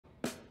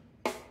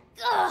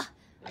Ugh!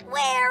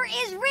 Where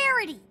is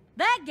Rarity?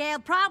 That gal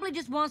probably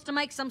just wants to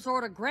make some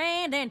sort of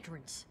grand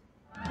entrance.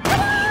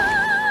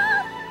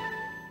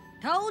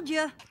 Told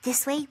you.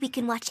 This way, we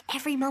can watch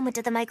every moment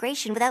of the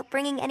migration without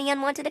bringing any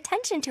unwanted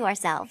attention to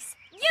ourselves.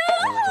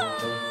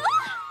 Yoo-hoo!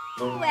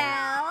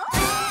 Well,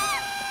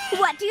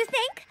 what do you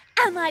think?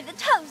 Am I the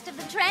toast of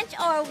the trench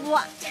or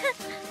what?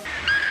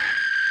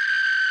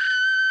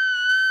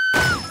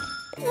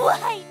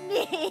 Why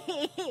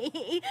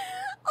me?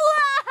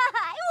 Why?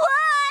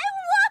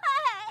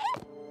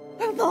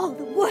 Of all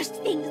the worst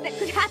things that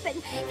could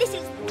happen, this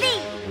is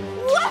the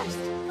worst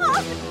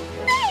possible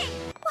thing!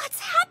 What's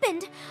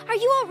happened? Are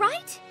you all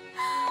right?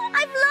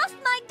 I've lost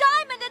my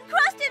diamond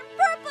encrusted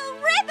purple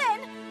ribbon!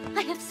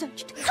 I have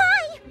searched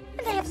high,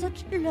 and I have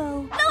searched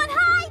low. Low and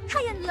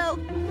high and low.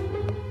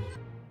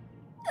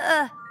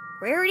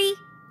 Rarity,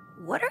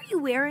 what are you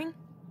wearing?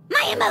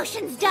 My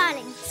emotions,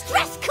 darling.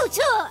 Stress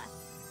couture!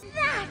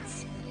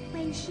 That's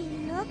when she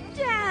looked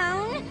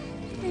down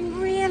and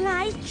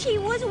realized she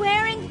was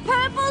wearing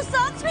purple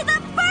socks with a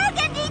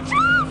burgundy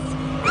dress!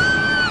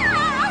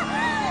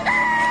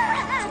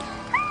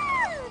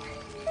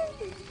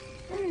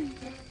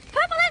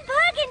 Purple and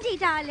burgundy,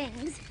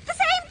 darlings. The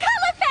same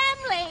color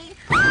family.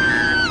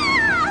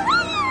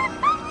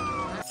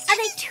 Are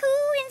they too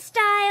in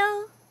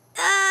style?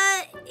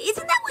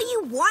 Isn't that what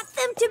you want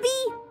them to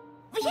be?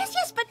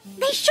 Yes, but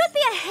they should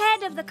be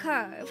ahead of the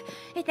curve.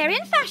 If they're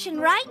in fashion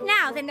right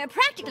now, then they're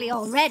practically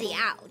already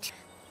out.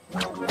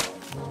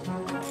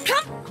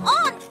 Come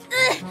on,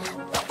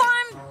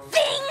 farm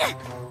thing!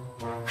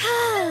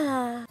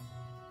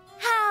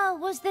 How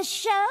was the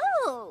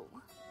show?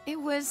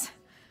 It was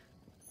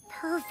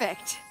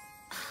perfect.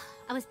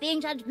 I was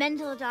being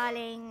judgmental,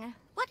 darling.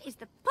 What is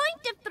the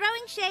point of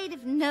throwing shade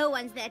if no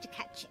one's there to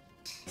catch it?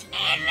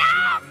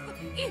 Enough!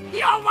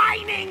 You're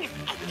whining!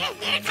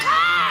 It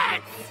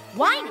hurts!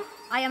 Whining?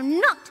 I am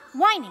not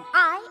whining.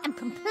 I am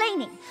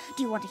complaining.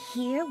 Do you want to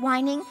hear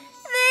whining?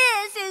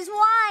 This is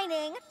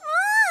whining.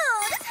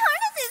 Oh, this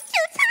harness is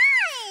too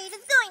tight.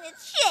 It's going to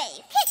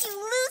chafe. Can't you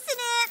loosen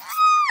it?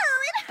 Oh,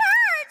 it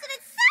hurts and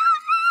it's so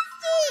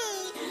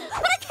nasty.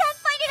 But I can't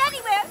find it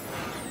anywhere.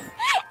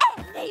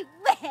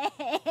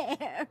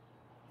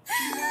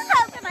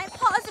 How can I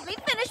possibly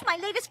finish my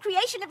latest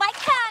creation if I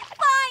can't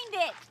find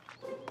it?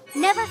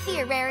 Never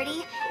fear,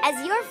 Rarity.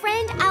 As your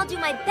friend, I'll do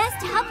my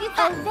best to help you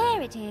find... Oh,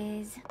 there it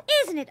is.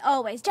 Isn't it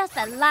always just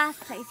the last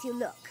place you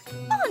look?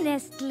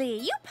 Honestly,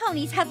 you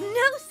ponies have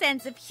no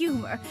sense of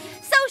humor.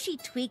 So she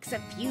tweaks a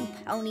few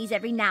ponies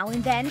every now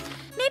and then.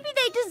 Maybe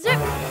they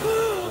deserve...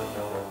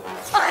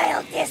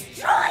 I'll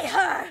destroy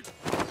her!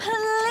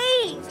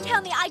 Please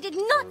tell me I did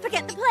not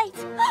forget the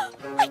plates.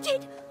 I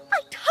did.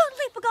 I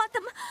totally forgot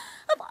them.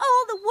 Of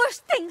all the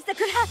worst things that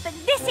could happen,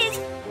 this is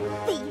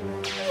the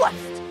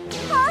worst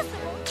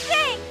possible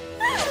thing.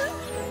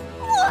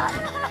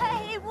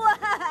 Why?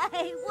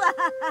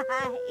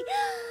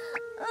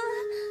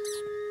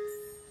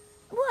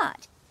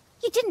 What?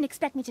 You didn't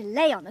expect me to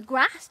lay on the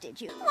grass,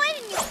 did you? Why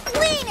didn't you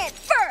clean it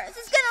first?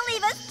 It's gonna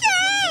leave a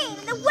stain,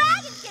 and the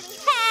wagon's getting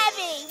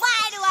heavy.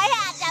 Why do I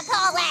have to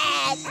pull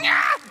it?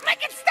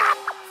 Make it stop!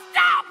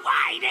 Stop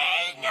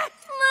whining!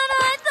 But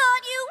I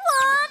thought you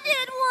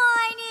wanted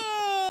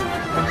whining.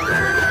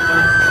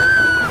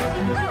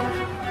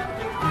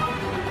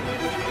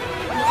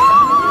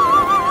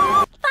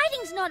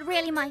 Fighting's not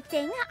really my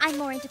thing. I'm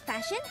more into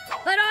fashion.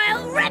 But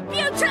I'll rip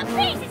you to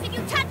pieces if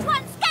you touch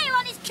one scale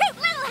on his cute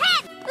little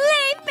head!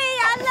 Leave me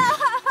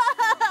alone!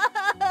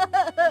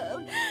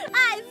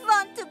 I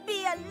want to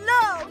be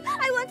alone!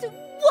 I want to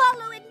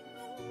wallow in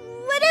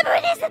whatever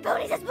it is that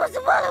ponies are supposed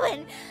to wallow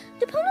in!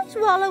 Do ponies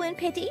wallow in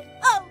pity?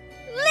 Oh,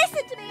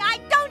 listen to me! I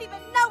don't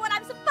even know what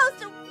I'm supposed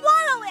to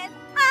wallow in!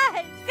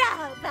 I'm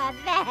so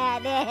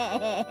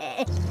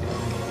pathetic!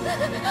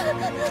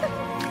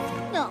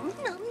 Nom,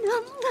 nom,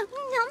 nom,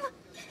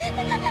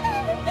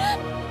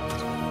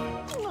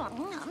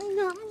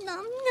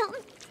 nom, nom.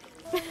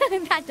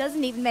 That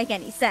doesn't even make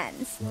any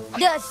sense.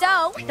 Does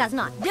so, does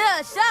not.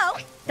 Does so,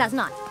 does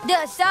not.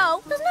 Does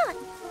so, does not.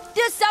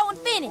 Does so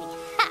infinity.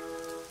 Ha.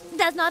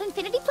 Does not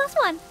infinity plus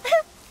one.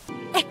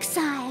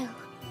 Exile.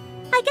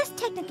 I guess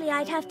technically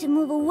I'd have to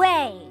move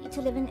away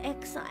to live in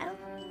exile.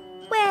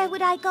 Where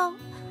would I go?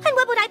 And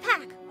what would I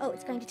pack? Oh,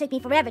 it's going to take me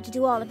forever to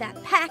do all of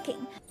that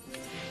packing.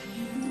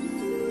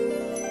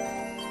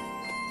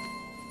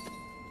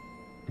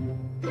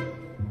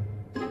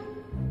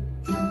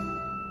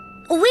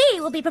 We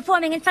will be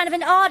performing in front of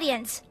an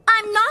audience.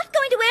 I'm not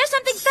going to wear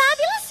something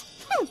fabulous?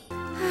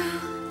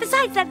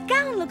 Besides, that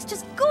gown looks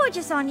just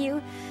gorgeous on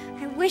you.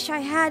 I wish I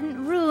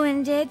hadn't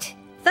ruined it.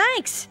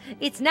 Thanks.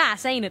 It's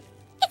nice, ain't it?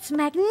 It's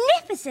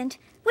magnificent.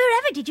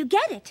 Wherever did you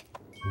get it?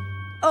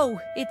 Oh,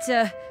 it's,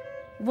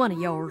 one of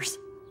yours.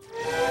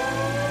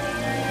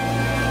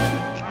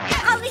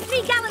 Only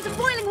 3 gallons of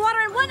boiling water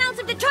and 1 ounce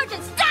of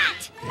detergent.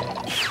 Stat!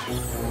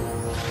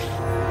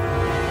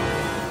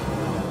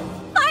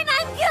 Fine,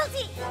 I'm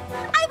guilty.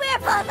 I wear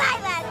false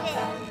eyelashes.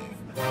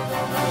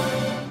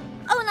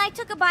 Oh, and I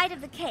took a bite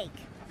of the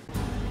cake.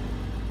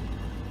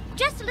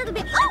 Just a little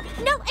bit. Oh!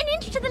 No, an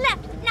inch to the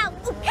left. Now,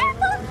 oh,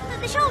 careful!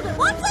 The shoulder.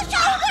 Watch the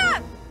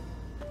shoulder!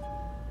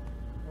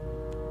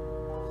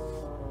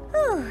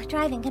 Whew,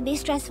 driving can be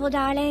stressful,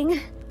 darling.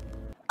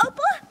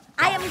 Opal,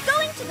 I am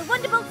going to the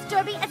Wonderbolts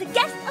Derby as a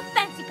guest of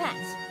Fancy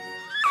Pants.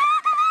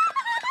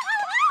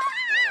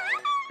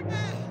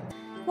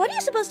 What are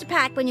you supposed to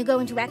pack when you go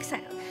into exile?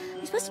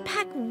 You're supposed to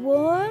pack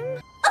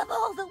warm? Of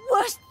all the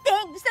worst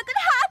things that could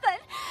happen,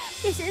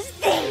 this is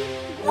the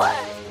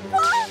worst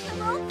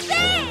possible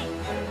thing!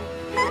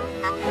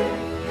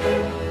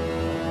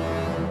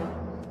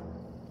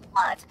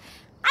 What?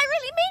 I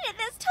really mean it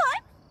this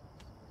time.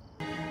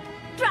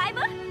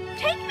 Driver,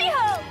 take me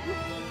home.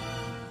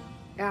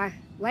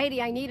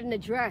 Lady, I need an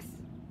address.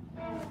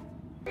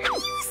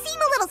 You seem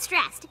a little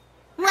stressed.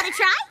 Want to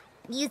try?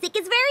 Music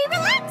is very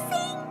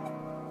relaxing.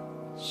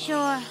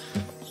 Sure.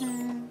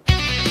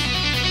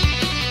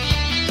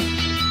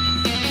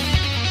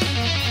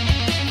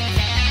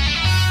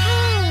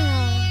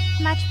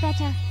 Much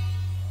better.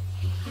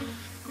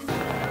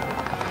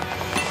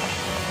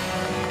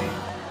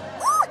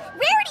 Ooh,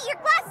 Rarity, your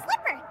glass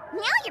slipper.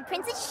 Now your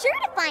prince is sure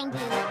to find you.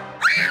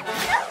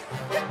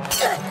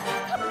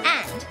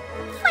 And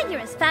when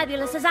you're as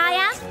fabulous as I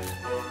am,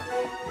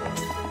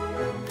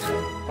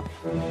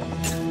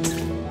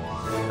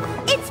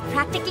 it's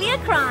practically a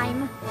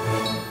crime.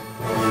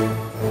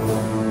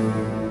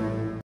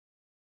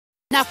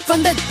 Now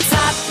from the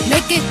top,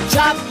 make it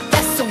drop.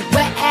 That's some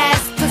wet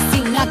ass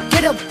pussy. Now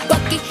get a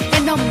bucket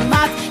and a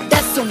mop.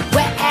 That's some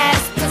wet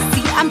ass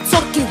pussy. I'm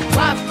talking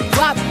wop,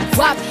 wop,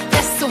 wop.